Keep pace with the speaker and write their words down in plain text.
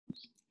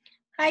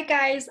Hi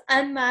guys,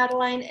 I'm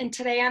Madeline, and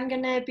today I'm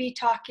going to be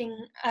talking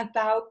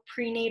about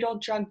prenatal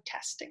drug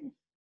testing.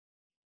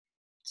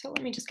 So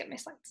let me just get my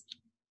slides.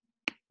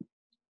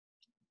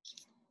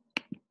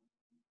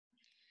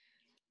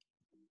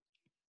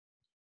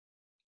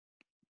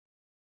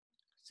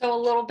 So a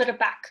little bit of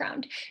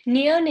background.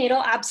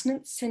 Neonatal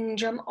abstinence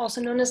syndrome, also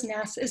known as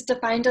NAS, is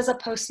defined as a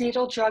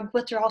postnatal drug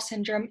withdrawal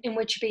syndrome in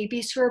which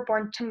babies who are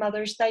born to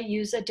mothers that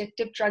use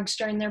addictive drugs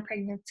during their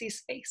pregnancy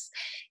face.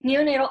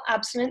 Neonatal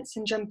abstinence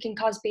syndrome can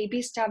cause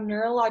babies to have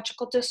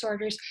neurological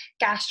disorders,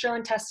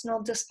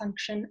 gastrointestinal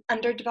dysfunction,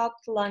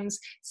 underdeveloped lungs,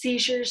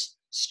 seizures,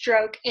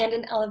 stroke, and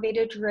an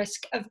elevated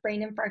risk of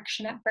brain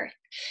infarction at birth.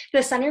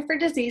 The Center for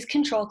Disease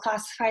Control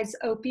classifies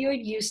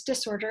opioid use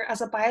disorder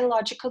as a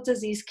biological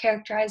disease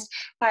characterized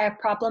by a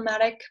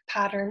problematic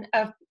pattern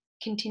of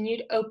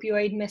continued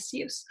opioid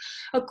misuse.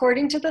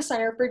 According to the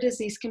Center for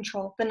Disease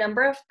Control, the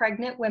number of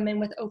pregnant women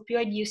with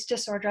opioid use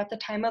disorder at the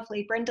time of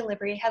labor and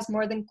delivery has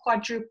more than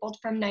quadrupled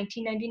from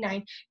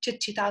 1999 to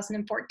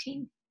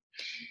 2014.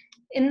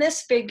 In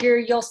this figure,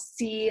 you'll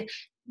see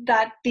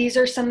that these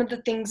are some of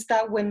the things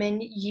that women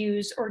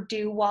use or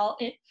do while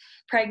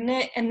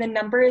pregnant, and the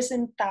number is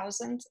in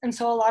thousands. And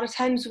so a lot of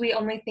times we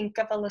only think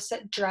of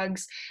illicit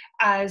drugs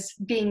as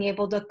being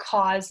able to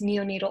cause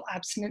neonatal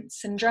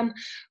abstinence syndrome,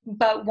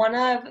 but one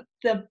of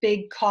the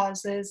big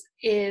causes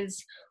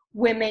is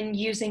women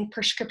using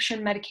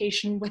prescription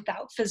medication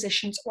without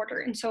physician's order.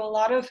 And so a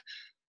lot of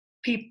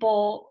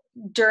people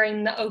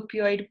during the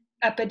opioid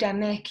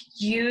epidemic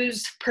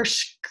use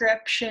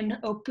prescription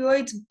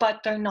opioids, but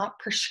they're not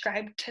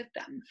prescribed to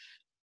them.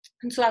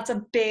 And so that's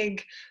a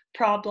big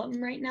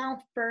problem right now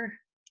for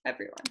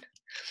everyone.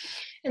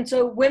 And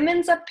so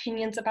women's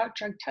opinions about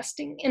drug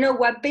testing. In a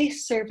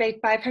web-based survey,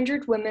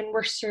 500 women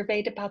were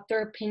surveyed about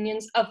their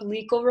opinions of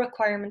legal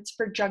requirements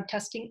for drug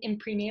testing in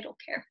prenatal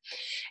care.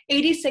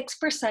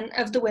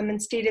 86% of the women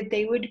stated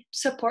they would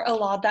support a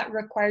law that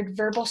required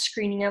verbal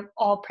screening of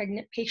all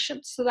pregnant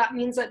patients. So that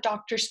means that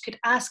doctors could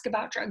ask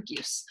about drug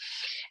use.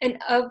 And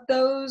of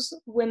those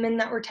women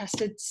that were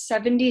tested,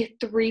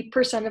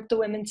 73% of the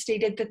women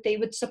stated that they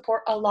would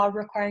support a law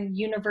requiring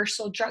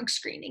universal drug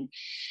screening.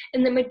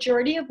 And the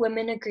majority of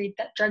women agreed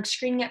that drug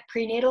screening at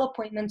prenatal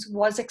appointments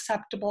was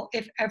acceptable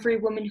if every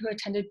woman who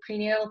attended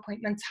prenatal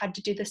appointments had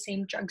to do the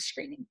same drug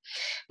screening.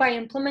 By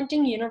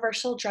implementing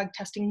universal drug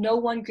testing, no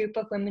one group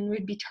of women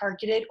would be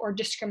targeted or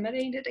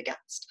discriminated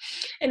against.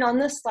 And on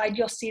this slide,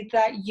 you'll see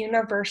that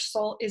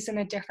universal is in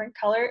a different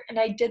color. And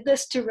I did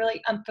this to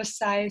really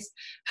emphasize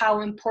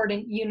how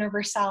important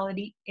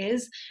universality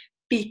is,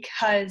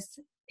 because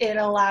it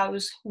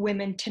allows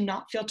women to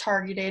not feel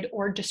targeted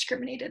or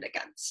discriminated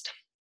against.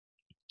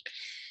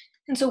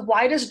 And so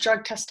why does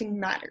drug testing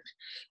matter?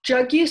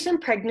 Drug use in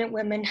pregnant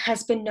women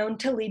has been known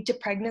to lead to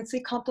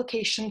pregnancy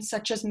complications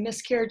such as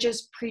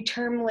miscarriages,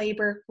 preterm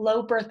labor,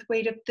 low birth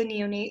weight of the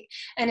neonate,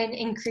 and an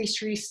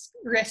increased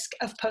risk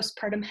of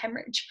postpartum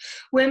hemorrhage.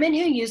 Women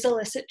who use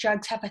illicit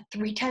drugs have a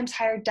 3 times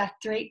higher death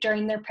rate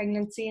during their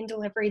pregnancy and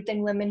delivery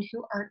than women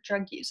who aren't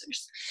drug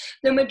users.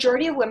 The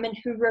majority of women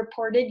who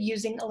reported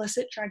using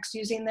illicit drugs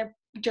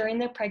during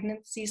their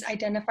pregnancies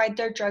identified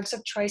their drugs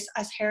of choice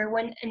as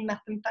heroin and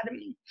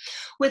methamphetamine.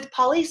 With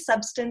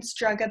polysubstance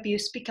drug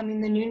abuse becoming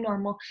the new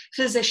normal,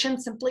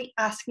 physicians simply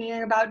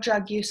asking about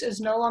drug use is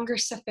no longer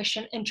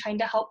sufficient in trying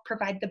to help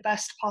provide the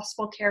best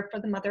possible care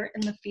for the mother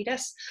and the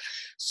fetus.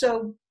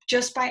 So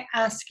just by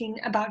asking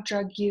about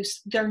drug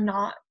use,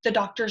 the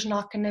doctor's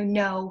not going to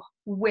know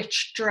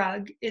which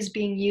drug is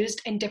being used,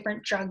 and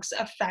different drugs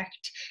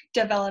affect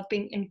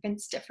developing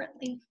infants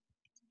differently.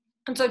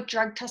 And so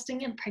drug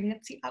testing and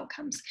pregnancy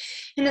outcomes.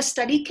 In a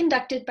study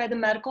conducted by the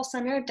Medical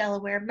Center of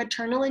Delaware,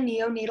 maternal and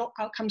neonatal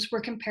outcomes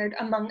were compared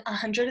among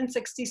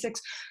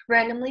 166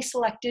 randomly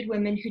selected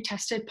women who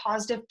tested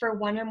positive for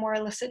 1 or more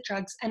illicit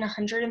drugs and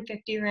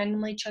 150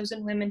 randomly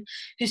chosen women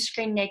who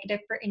screened negative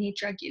for any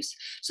drug use.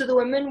 So the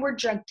women were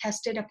drug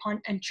tested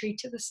upon entry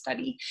to the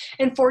study,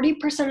 and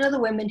 40% of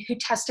the women who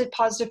tested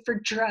positive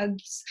for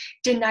drugs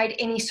denied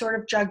any sort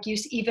of drug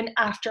use even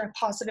after a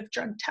positive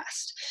drug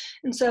test.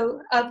 And so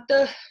of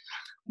the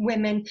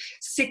women,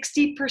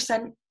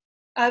 60%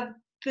 of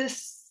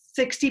this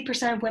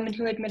 60% of women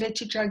who admitted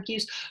to drug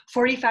use,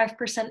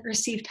 45%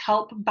 received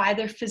help by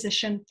their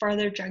physician for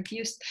their drug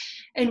use.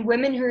 And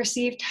women who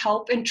received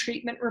help and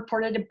treatment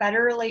reported a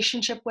better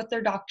relationship with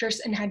their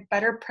doctors and had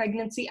better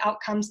pregnancy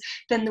outcomes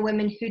than the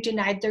women who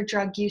denied their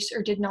drug use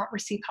or did not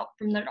receive help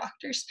from their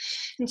doctors.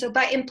 And so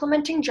by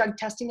implementing drug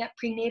testing at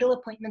prenatal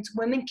appointments,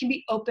 women can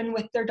be open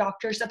with their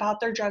doctors about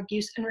their drug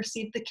use and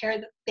receive the care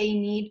that they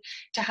need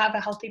to have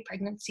a healthy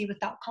pregnancy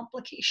without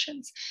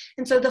complications.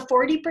 And so the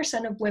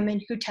 40% of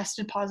women who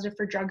tested positive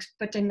for drugs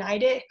but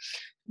denied it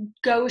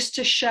goes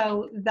to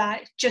show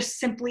that just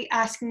simply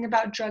asking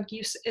about drug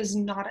use is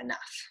not enough.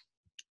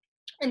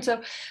 And so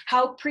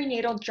how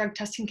prenatal drug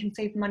testing can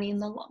save money in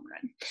the long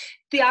run.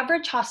 The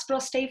average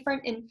hospital stay for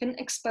an infant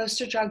exposed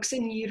to drugs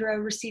in utero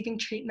receiving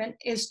treatment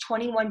is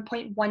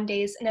 21.1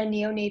 days in a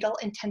neonatal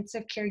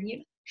intensive care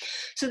unit.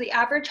 So the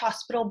average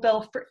hospital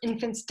bill for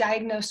infants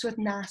diagnosed with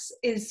NAS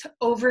is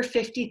over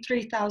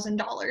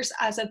 $53,000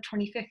 as of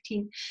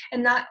 2015,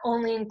 and that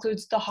only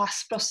includes the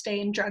hospital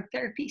stay and drug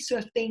therapy. So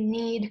if they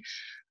need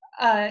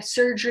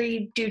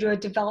surgery due to a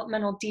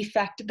developmental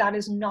defect, that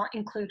is not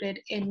included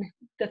in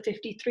the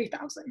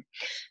 53,000.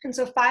 And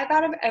so 5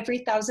 out of every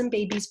 1,000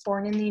 babies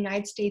born in the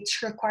United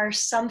States require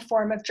some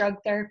form of drug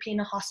therapy in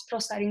a hospital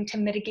setting to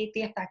mitigate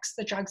the effects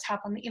the drugs have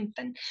on the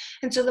infant.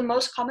 And so the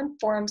most common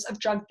forms of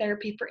drug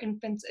therapy for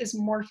infants is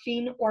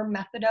morphine or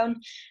methadone.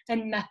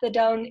 And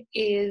methadone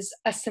is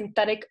a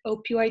synthetic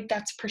opioid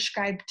that's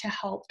prescribed to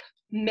help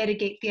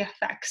mitigate the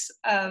effects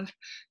of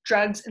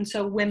drugs. And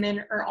so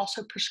women are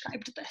also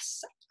prescribed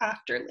this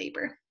after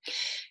labor.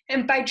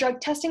 And by drug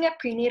testing at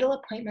prenatal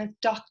appointments,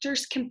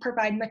 doctors can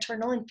provide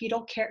maternal and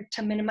fetal care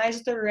to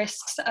minimize the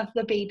risks of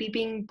the baby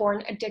being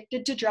born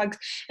addicted to drugs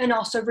and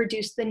also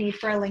reduce the need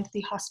for a lengthy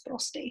hospital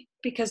stay,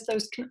 because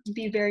those can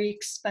be very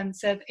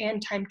expensive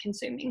and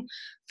time-consuming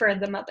for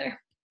the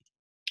mother.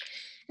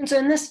 And so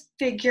in this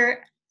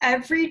figure,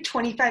 every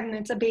 25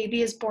 minutes, a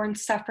baby is born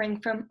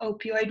suffering from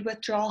opioid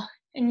withdrawal.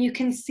 And you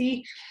can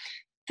see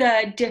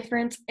the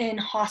difference in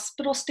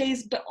hospital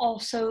stays, but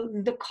also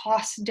the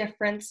cost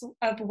difference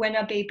of when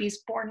a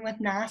baby's born with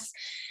NAS.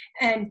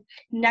 And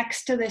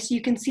next to this,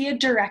 you can see a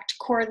direct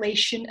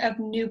correlation of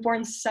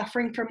newborns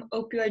suffering from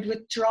opioid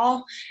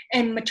withdrawal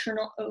and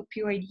maternal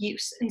opioid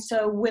use. And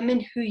so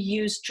women who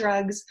use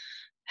drugs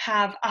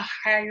have a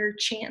higher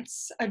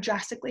chance, a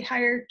drastically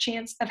higher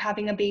chance of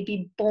having a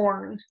baby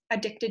born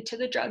addicted to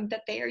the drug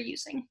that they are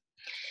using.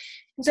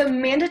 So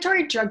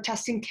mandatory drug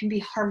testing can be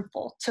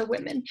harmful to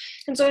women.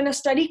 And so in a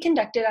study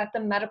conducted at the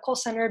Medical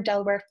Center of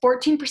Delaware,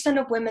 14%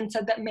 of women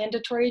said that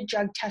mandatory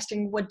drug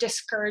testing would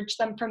discourage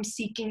them from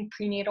seeking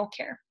prenatal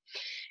care.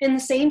 In the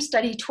same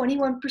study,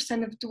 21%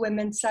 of the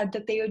women said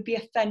that they would be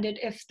offended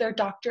if their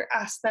doctor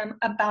asked them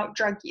about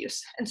drug use.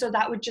 And so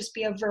that would just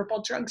be a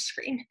verbal drug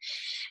screen.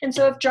 And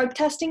so if drug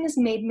testing is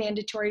made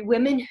mandatory,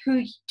 women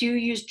who do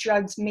use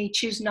drugs may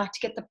choose not to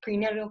get the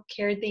prenatal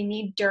care they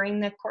need during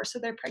the course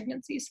of their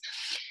pregnancies.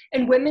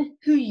 And women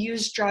who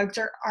use drugs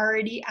are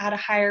already at a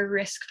higher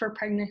risk for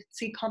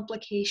pregnancy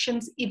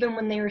complications, even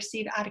when they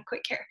receive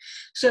adequate care.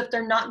 So if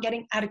they're not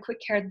getting adequate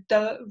care,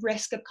 the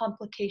risk of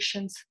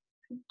complications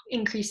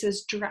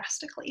increases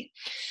drastically.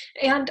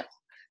 And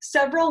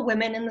several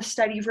women in the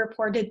study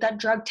reported that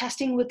drug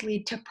testing would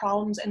lead to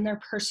problems in their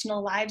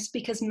personal lives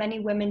because many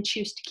women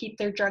choose to keep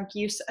their drug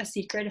use a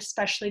secret,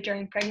 especially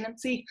during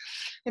pregnancy.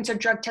 And so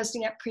drug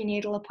testing at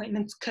prenatal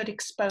appointments could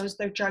expose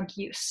their drug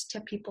use to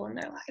people in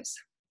their lives.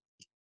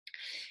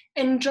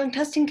 And drug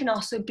testing can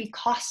also be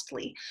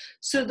costly.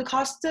 So the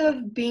cost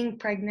of being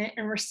pregnant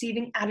and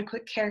receiving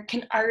adequate care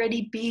can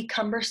already be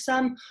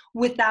cumbersome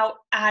without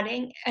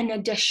adding an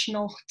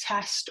additional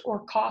test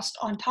or cost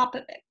on top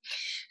of it.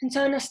 And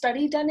so in a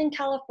study done in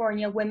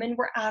California, women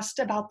were asked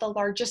about the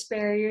largest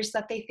barriers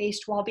that they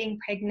faced while being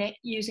pregnant,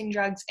 using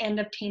drugs, and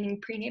obtaining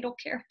prenatal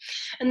care.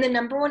 And the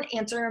number one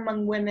answer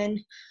among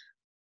women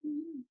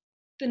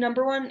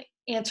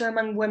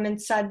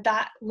said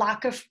that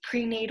lack of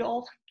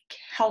prenatal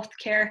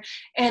healthcare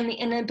and the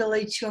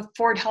inability to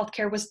afford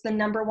healthcare was the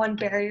number one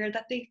barrier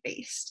that they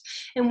faced.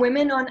 And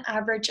women on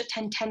average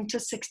attend 10 to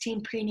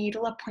 16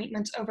 prenatal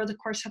appointments over the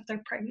course of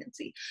their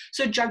pregnancy.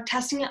 So drug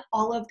testing at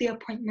all of the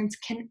appointments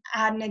can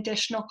add an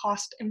additional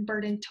cost and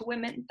burden to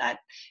women that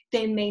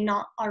they may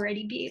not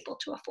already be able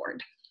to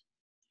afford.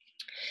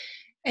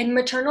 And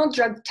maternal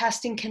drug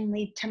testing can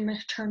lead to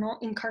maternal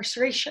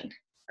incarceration.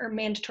 Or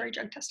mandatory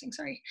drug testing,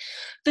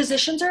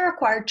 Physicians are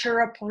required to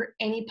report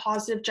any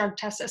positive drug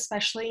tests,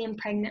 especially in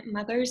pregnant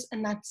mothers,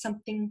 and that's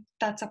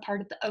a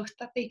part of the oath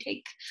that they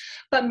take.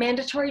 But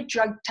mandatory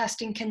drug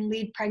testing can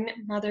lead pregnant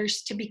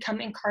mothers to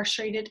become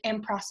incarcerated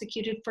and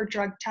prosecuted for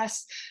drug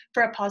tests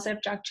for a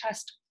positive drug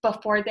test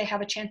before they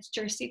have a chance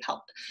to receive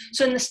help.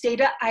 So in the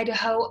state of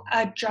Idaho,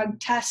 a drug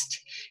test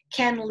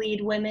can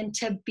lead women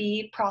to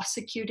be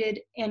prosecuted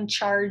and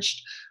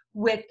charged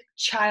with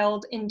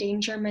child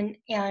endangerment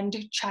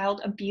and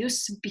child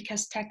abuse,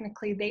 because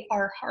technically they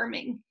are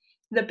harming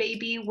the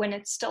baby when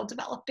it's still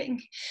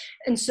developing.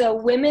 And so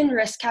women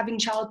risk having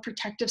child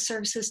protective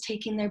services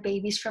taking their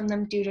babies from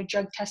them due to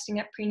drug testing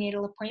at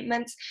prenatal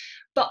appointments,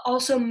 but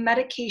also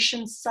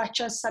medications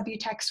such as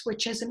Subutex,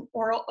 which is an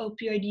oral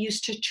opioid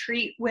used to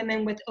treat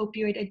women with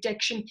opioid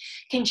addiction,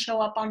 can show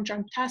up on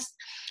drug tests,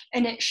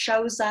 and it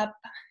shows up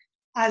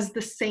as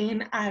the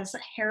same as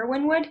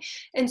heroin would.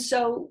 And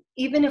so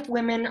even if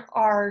women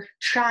are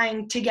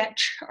trying to get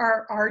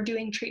or are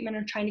doing treatment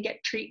or trying to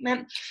get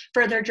treatment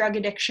for their drug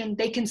addiction,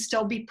 they can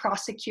still be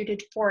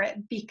prosecuted for it,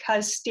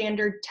 because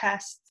standard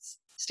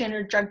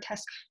drug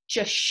tests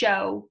just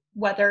show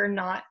whether or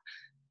not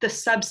the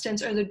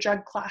substance or the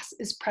drug class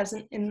is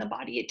present in the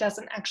body. It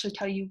doesn't actually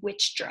tell you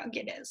which drug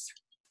it is.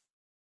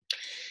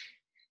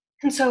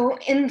 And so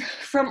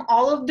from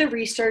all of the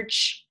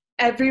research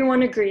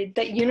Everyone agreed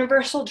that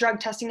universal drug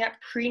testing at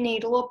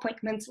prenatal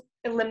appointments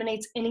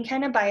eliminates any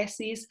kind of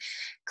biases.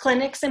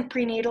 Clinics and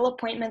prenatal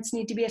appointments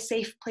need to be a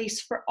safe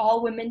place for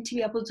all women to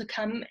be able to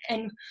come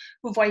and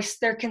voice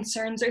their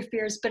concerns or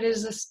fears, but it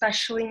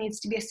especially needs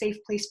to be a safe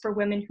place for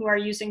women who are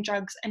using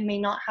drugs and may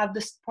not have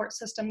the support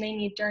system they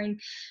need during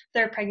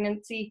their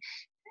pregnancy.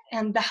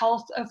 And the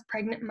health of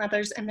pregnant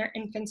mothers and their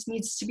infants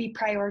needs to be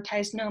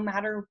prioritized no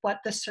matter what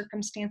the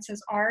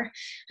circumstances are.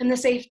 And the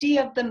safety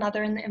of the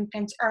mother and the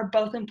infants are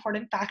both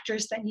important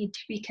factors that need to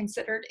be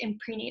considered in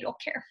prenatal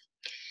care.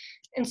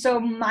 And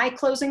so my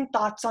closing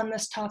thoughts on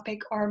this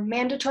topic are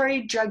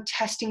mandatory drug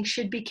testing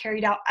should be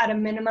carried out at a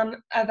minimum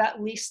of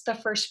at least the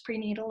first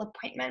prenatal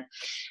appointment.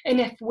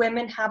 And if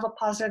women have a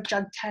positive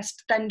drug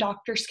test, then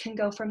doctors can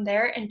go from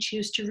there and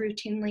choose to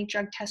routinely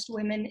drug test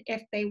women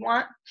if they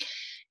want.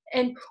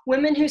 And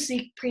women who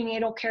seek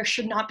prenatal care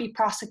should not be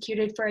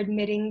prosecuted for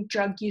admitting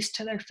drug use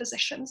to their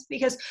physicians,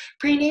 because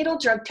prenatal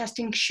drug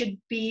testing should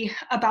be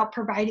about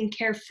providing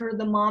care for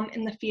the mom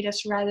and the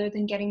fetus rather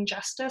than getting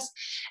justice.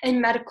 And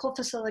medical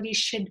facilities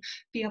should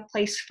be a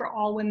place for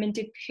all women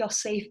to feel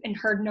safe and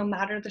heard no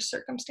matter the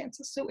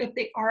circumstances. So if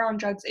they are on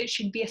drugs, it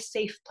should be a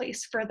safe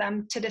place for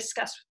them to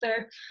discuss with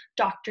their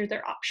doctor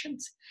their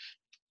options.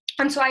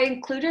 And so I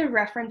included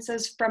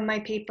references from my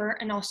paper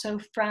and also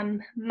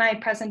from my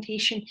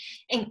presentation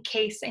in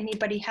case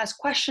anybody has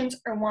questions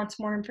or wants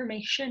more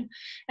information.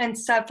 And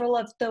several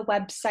of the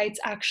websites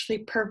actually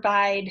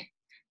provide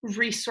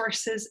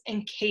resources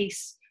in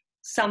case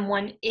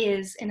someone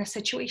is in a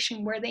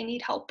situation where they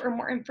need help or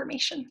more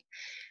information.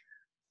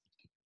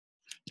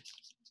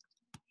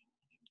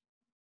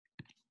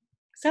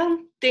 So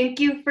thank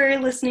you for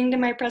listening to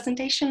my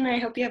presentation. I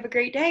hope you have a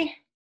great day.